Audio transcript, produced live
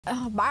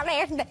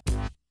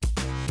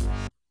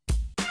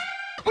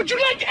Would you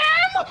like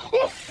am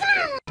or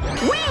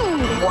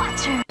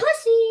water?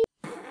 Pussy.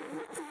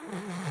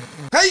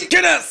 Hey,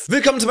 Kinders!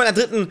 Willkommen zu meiner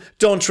dritten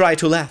Don't Try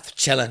to Laugh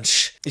Challenge.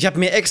 Ich habe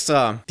mir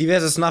extra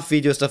diverse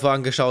Snuff-Videos davor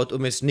angeschaut,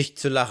 um es nicht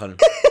zu lachen.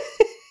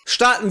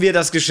 Starten wir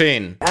das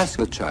Geschehen. Ask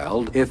the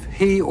child if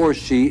he or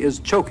she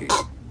is choking.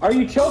 Are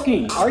you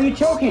choking? Are you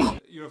choking?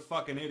 You're a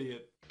fucking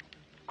idiot.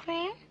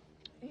 Cream?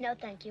 No,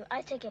 thank you.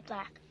 I take it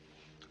black.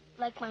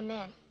 Like my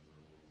man.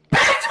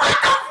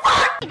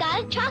 I got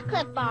a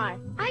chocolate bar.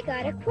 I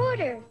got a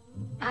quarter.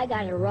 I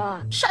got a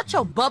rock. Shut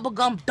your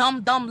bubblegum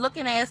dumb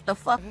looking ass the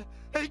fuck.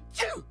 Hey,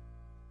 you!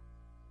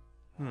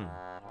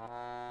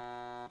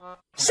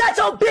 Shut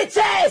your bitch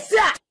ass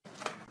up!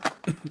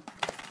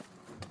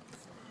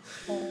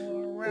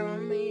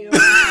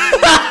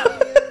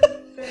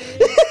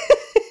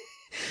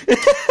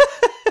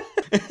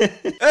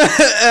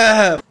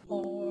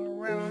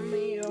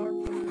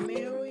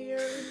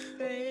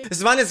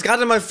 Es waren jetzt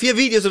gerade mal 4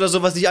 Videos oder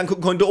so, was ich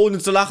angucken konnte, ohne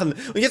zu lachen.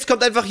 Und jetzt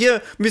kommt einfach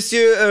hier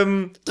Monsieur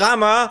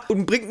Drama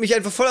und bringt mich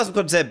einfach voll aus dem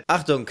Konzept.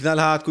 Achtung,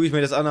 knallhart, guck ich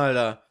mir das an,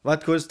 Alter.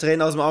 Warte kurz,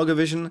 Tränen aus dem Auge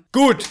wischen.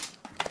 Gut!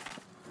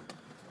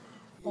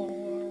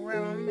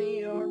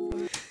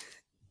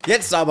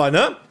 Jetzt aber,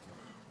 ne?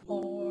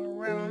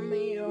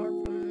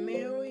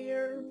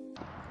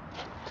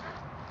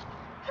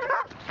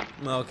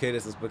 Okay,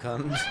 das ist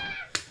bekannt.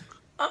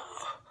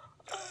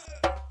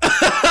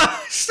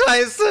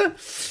 Scheiße!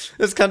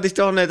 Das kannte ich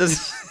doch nicht.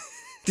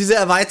 Diese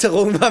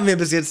Erweiterung war mir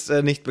bis jetzt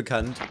nicht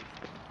bekannt.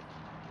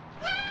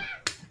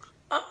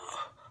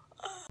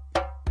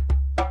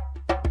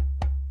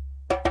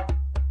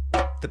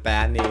 The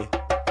Banny.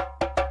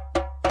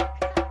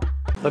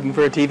 Looking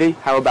for a TV?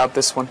 How about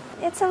this one?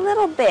 It's a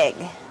little big.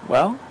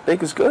 Well,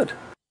 big is good.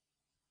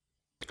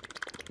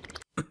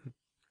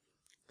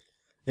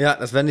 Ja,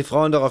 das werden die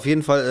Frauen doch auf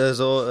jeden Fall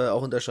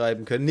auch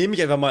unterschreiben können. Nehme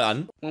ich einfach mal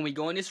an. When we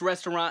go in this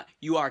restaurant,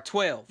 you are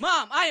 12.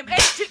 Mom, I am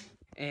 18.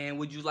 And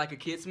would you like a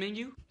kids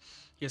menu?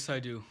 Yes, I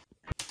do.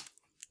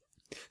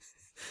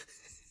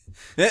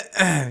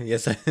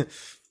 Yes, I...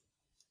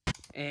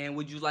 And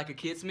would you like a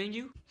kids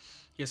menu?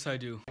 Yes, I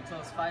do. So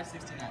it's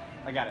 $5.69.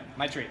 I got it.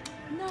 My treat.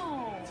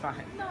 No. It's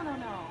fine. No. No,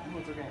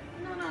 it's okay.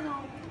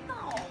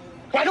 No.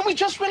 Why don't we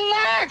just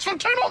relax and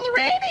turn on the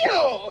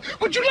radio?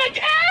 Would you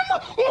like am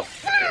or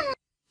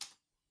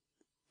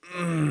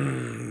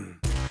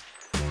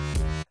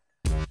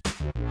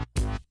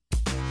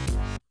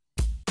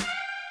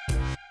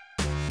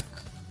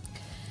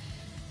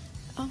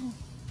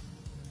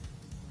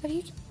What are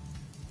you...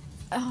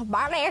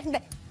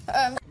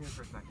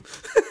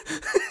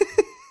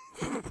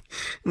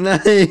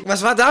 Nein.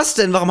 Was war das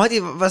denn? Warum hat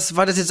ihr... Was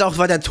war das jetzt auch?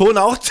 War der Ton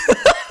auch...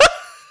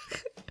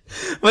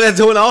 War der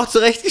Ton auch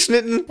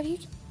zurechtgeschnitten?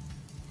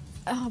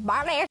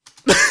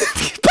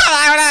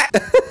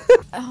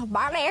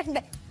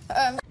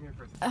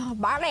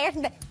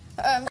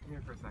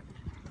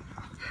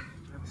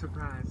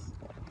 Surprise.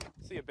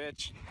 See you,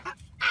 bitch.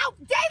 Ow,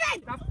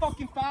 David! Stop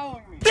fucking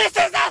following me. This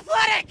is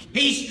athletic!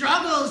 He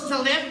struggles to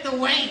lift the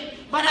weight,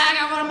 but I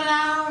got him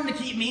alone to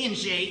keep me in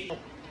shape.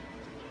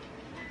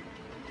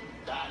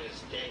 That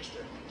is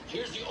gangster.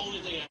 Here's the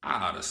only thing I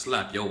ought to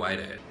slap your white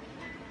ass.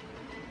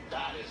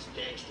 that is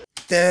gangster.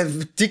 Der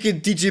dicke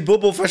DJ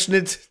Bobo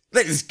Verschnitt.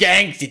 Das ist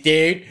Gangster,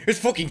 dude. Das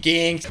ist fucking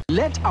Gangster.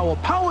 Let our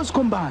powers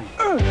combine.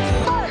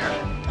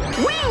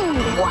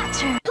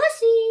 Water.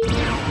 Pussy.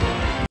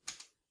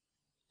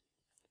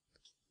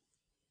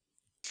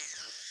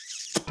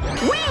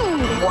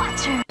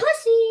 Water.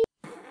 Pussy.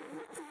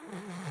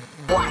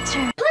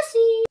 Water.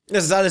 Pussy.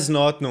 Das ist alles in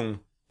Ordnung.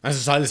 Das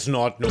ist alles in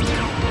Ordnung.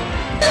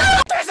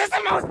 This is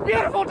the most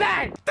beautiful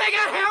day. They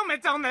got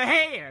helmets on their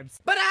heads,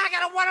 but I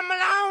gotta want them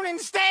alone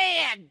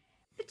instead.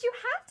 But you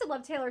have to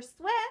love Taylor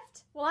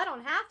Swift. Well, I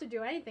don't have to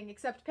do anything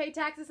except pay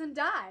taxes and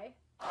die.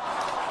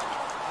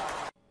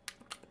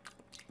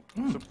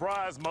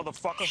 Surprise,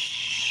 motherfucker.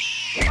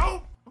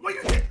 Oh, what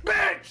you think,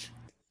 bitch?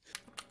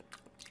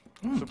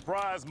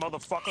 Surprise,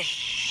 motherfucker.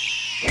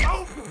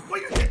 Oh,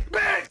 what you think,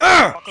 bitch?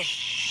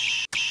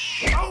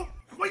 Oh,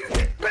 what you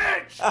think,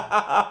 bitch?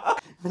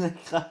 Wenn er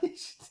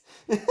kreischt.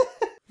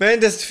 Wenn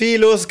das Vieh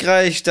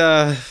loskreicht,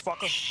 da...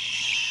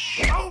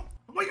 Oh,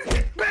 what you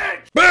think,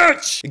 bitch?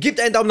 Bitch! Gebt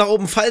einen Daumen nach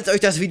oben, falls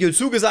euch das Video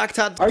zugesagt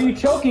hat. Are you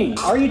choking?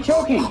 Are you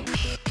choking?